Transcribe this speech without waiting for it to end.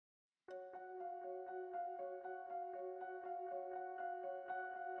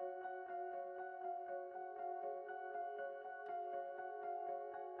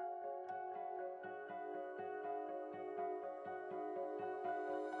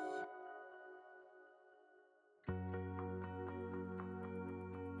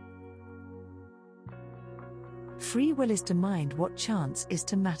Free will is to mind what chance is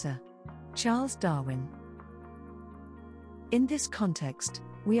to matter. Charles Darwin. In this context,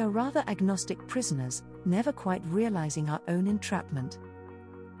 we are rather agnostic prisoners, never quite realizing our own entrapment.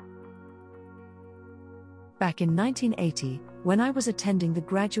 Back in 1980, when I was attending the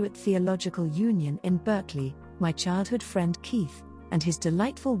Graduate Theological Union in Berkeley, my childhood friend Keith, and his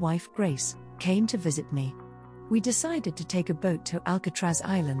delightful wife Grace, came to visit me. We decided to take a boat to Alcatraz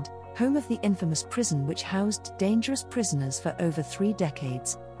Island, home of the infamous prison which housed dangerous prisoners for over 3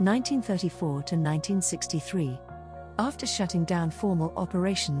 decades, 1934 to 1963. After shutting down formal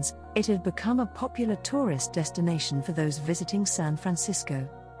operations, it had become a popular tourist destination for those visiting San Francisco.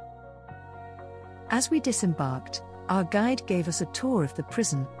 As we disembarked, our guide gave us a tour of the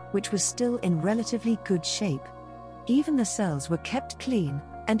prison, which was still in relatively good shape. Even the cells were kept clean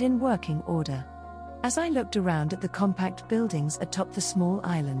and in working order. As I looked around at the compact buildings atop the small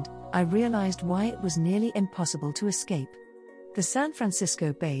island, I realized why it was nearly impossible to escape. The San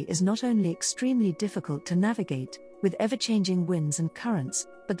Francisco Bay is not only extremely difficult to navigate, with ever-changing winds and currents,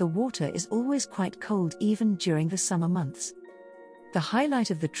 but the water is always quite cold even during the summer months. The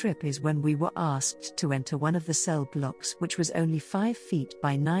highlight of the trip is when we were asked to enter one of the cell blocks, which was only 5 feet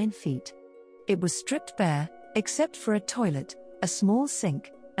by 9 feet. It was stripped bare, except for a toilet, a small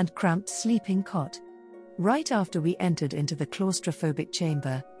sink, and cramped sleeping cot. Right after we entered into the claustrophobic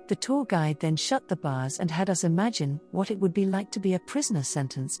chamber, the tour guide then shut the bars and had us imagine what it would be like to be a prisoner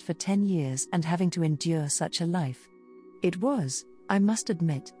sentenced for 10 years and having to endure such a life. It was, I must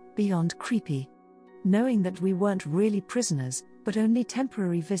admit, beyond creepy. Knowing that we weren't really prisoners, but only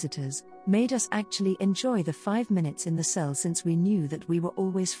temporary visitors, made us actually enjoy the 5 minutes in the cell since we knew that we were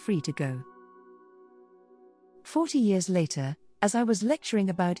always free to go. 40 years later, as I was lecturing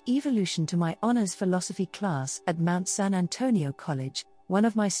about evolution to my honors philosophy class at Mount San Antonio College, one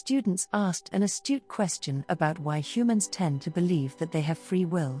of my students asked an astute question about why humans tend to believe that they have free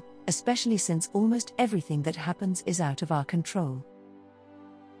will, especially since almost everything that happens is out of our control.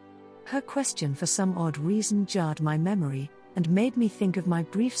 Her question for some odd reason jarred my memory, and made me think of my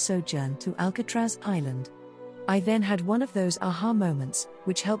brief sojourn to Alcatraz Island. I then had one of those aha moments,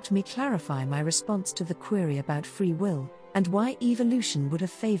 which helped me clarify my response to the query about free will, and why evolution would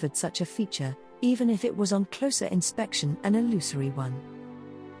have favored such a feature, even if it was on closer inspection an illusory one.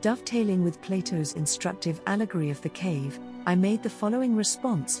 Dovetailing with Plato's instructive allegory of the cave, I made the following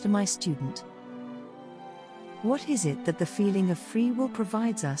response to my student. What is it that the feeling of free will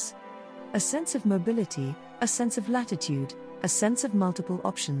provides us? A sense of mobility, a sense of latitude, a sense of multiple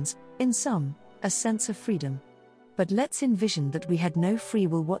options, in sum, a sense of freedom. But let's envision that we had no free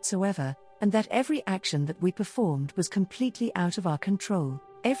will whatsoever, and that every action that we performed was completely out of our control.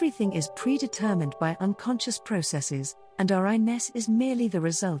 Everything is predetermined by unconscious processes, and our I-ness is merely the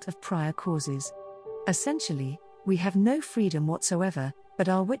result of prior causes. Essentially, we have no freedom whatsoever, but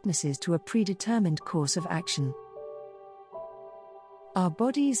are witnesses to a predetermined course of action. Our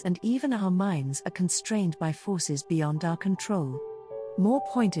bodies and even our minds are constrained by forces beyond our control. More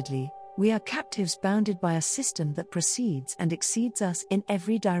pointedly, we are captives bounded by a system that precedes and exceeds us in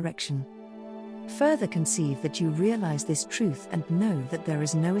every direction. Further conceive that you realize this truth and know that there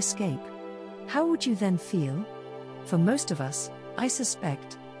is no escape. How would you then feel? For most of us, I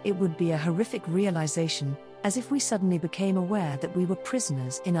suspect, it would be a horrific realization, as if we suddenly became aware that we were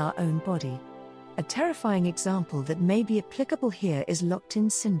prisoners in our own body. A terrifying example that may be applicable here is locked-in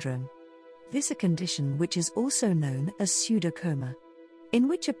syndrome. This is a condition which is also known as pseudocoma, in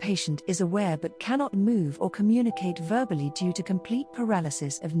which a patient is aware but cannot move or communicate verbally due to complete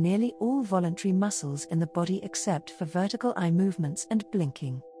paralysis of nearly all voluntary muscles in the body except for vertical eye movements and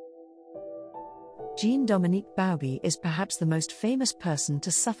blinking. Jean-Dominique Bauby is perhaps the most famous person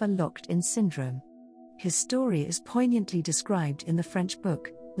to suffer locked-in syndrome. His story is poignantly described in the French book,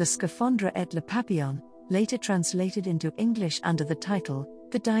 Le Scaphandre et le Papillon, later translated into English under the title,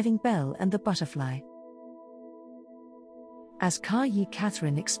 The Diving Bell and the Butterfly. As Caryi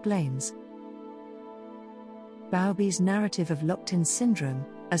Catherine explains, Bauby's narrative of locked-in syndrome,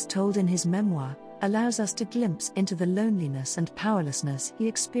 as told in his memoir, allows us to glimpse into the loneliness and powerlessness he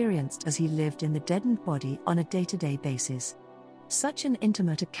experienced as he lived in the deadened body on a day-to-day basis. Such an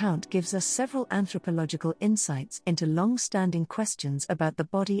intimate account gives us several anthropological insights into long-standing questions about the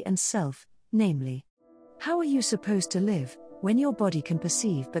body and self, namely, how are you supposed to live when your body can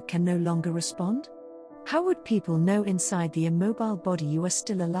perceive but can no longer respond? How would people know inside the immobile body you are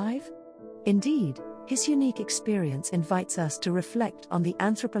still alive? Indeed, his unique experience invites us to reflect on the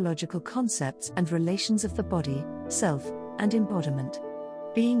anthropological concepts and relations of the body, self, and embodiment.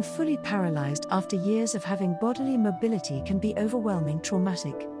 Being fully paralyzed after years of having bodily mobility can be overwhelming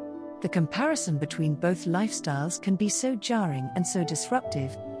traumatic. The comparison between both lifestyles can be so jarring and so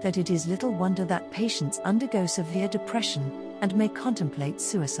disruptive that it is little wonder that patients undergo severe depression and may contemplate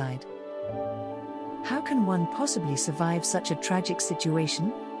suicide. How can one possibly survive such a tragic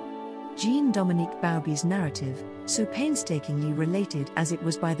situation? Jean-Dominique Bauby's narrative, so painstakingly related as it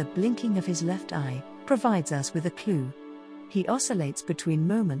was by the blinking of his left eye, provides us with a clue. He oscillates between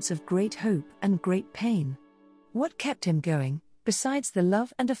moments of great hope and great pain. What kept him going, besides the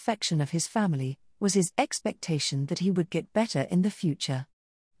love and affection of his family, was his expectation that he would get better in the future.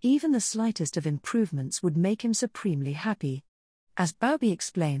 Even the slightest of improvements would make him supremely happy. As Bauby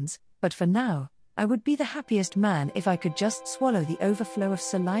explains, "But for now, I would be the happiest man if I could just swallow the overflow of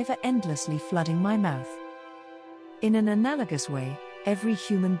saliva endlessly flooding my mouth." In an analogous way, every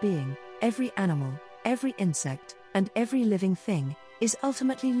human being, every animal, every insect, and every living thing, is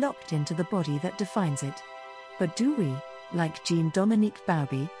ultimately locked into the body that defines it. But do we, like Jean-Dominique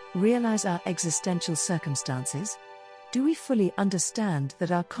Bauby, realize our existential circumstances? Do we fully understand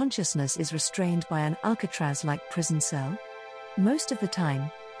that our consciousness is restrained by an Alcatraz-like prison cell? Most of the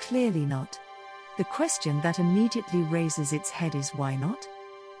time, clearly not. The question that immediately raises its head is why not?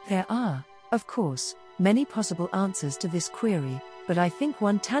 There are, of course, many possible answers to this query, but I think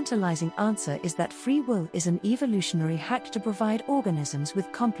one tantalizing answer is that free will is an evolutionary hack to provide organisms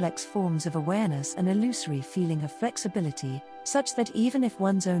with complex forms of awareness and illusory feeling of flexibility, such that even if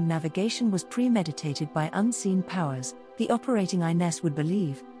one's own navigation was premeditated by unseen powers, the operating INS would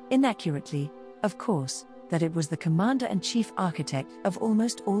believe, inaccurately, of course, that it was the commander-in-chief architect of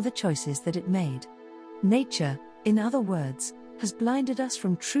almost all the choices that it made. Nature, in other words, has blinded us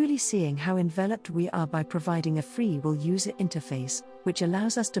from truly seeing how enveloped we are by providing a free will user interface, which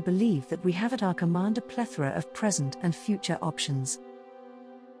allows us to believe that we have at our command a plethora of present and future options.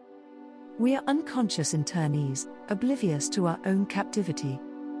 We are unconscious internees, oblivious to our own captivity.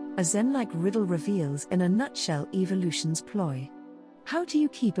 A Zen-like riddle reveals in a nutshell evolution's ploy. How do you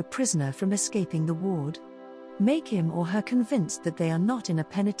keep a prisoner from escaping the ward? Make him or her convinced that they are not in a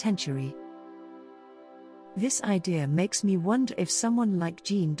penitentiary. This idea makes me wonder if someone like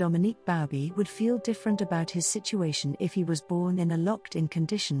Jean-Dominique Bauby would feel different about his situation if he was born in a locked-in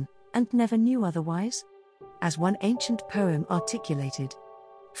condition, and never knew otherwise? As one ancient poem articulated,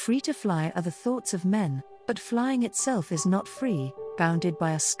 "Free to fly are the thoughts of men, but flying itself is not free, bounded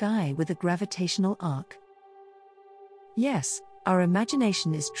by a sky with a gravitational arc." Yes, our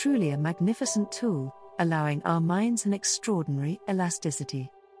imagination is truly a magnificent tool, allowing our minds an extraordinary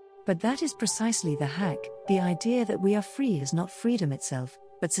elasticity. But that is precisely the hack. The idea that we are free is not freedom itself,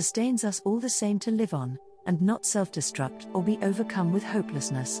 but sustains us all the same to live on, and not self-destruct or be overcome with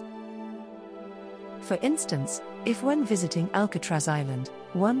hopelessness. For instance, if when visiting Alcatraz Island,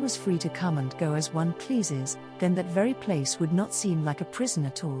 one was free to come and go as one pleases, then that very place would not seem like a prison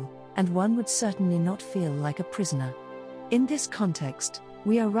at all, and one would certainly not feel like a prisoner. In this context,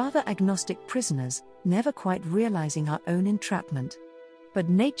 we are rather agnostic prisoners, never quite realizing our own entrapment. But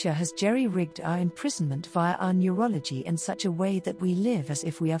nature has jerry-rigged our imprisonment via our neurology in such a way that we live as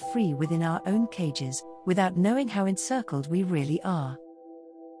if we are free within our own cages, without knowing how encircled we really are.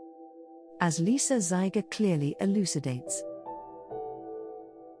 As Lisa Zeiger clearly elucidates,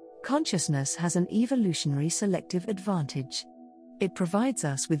 consciousness has an evolutionary selective advantage. It provides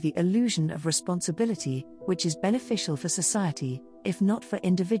us with the illusion of responsibility, which is beneficial for society, if not for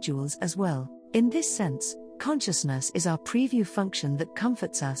individuals as well. In this sense, consciousness is our preview function that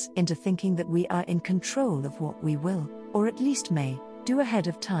comforts us into thinking that we are in control of what we will, or at least may, do ahead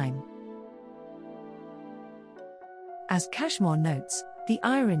of time. As Cashmore notes, the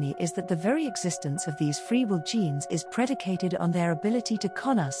irony is that the very existence of these free will genes is predicated on their ability to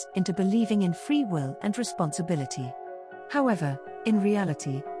con us into believing in free will and responsibility. However, in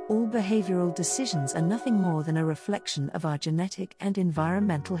reality, all behavioral decisions are nothing more than a reflection of our genetic and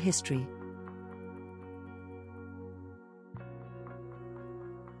environmental history.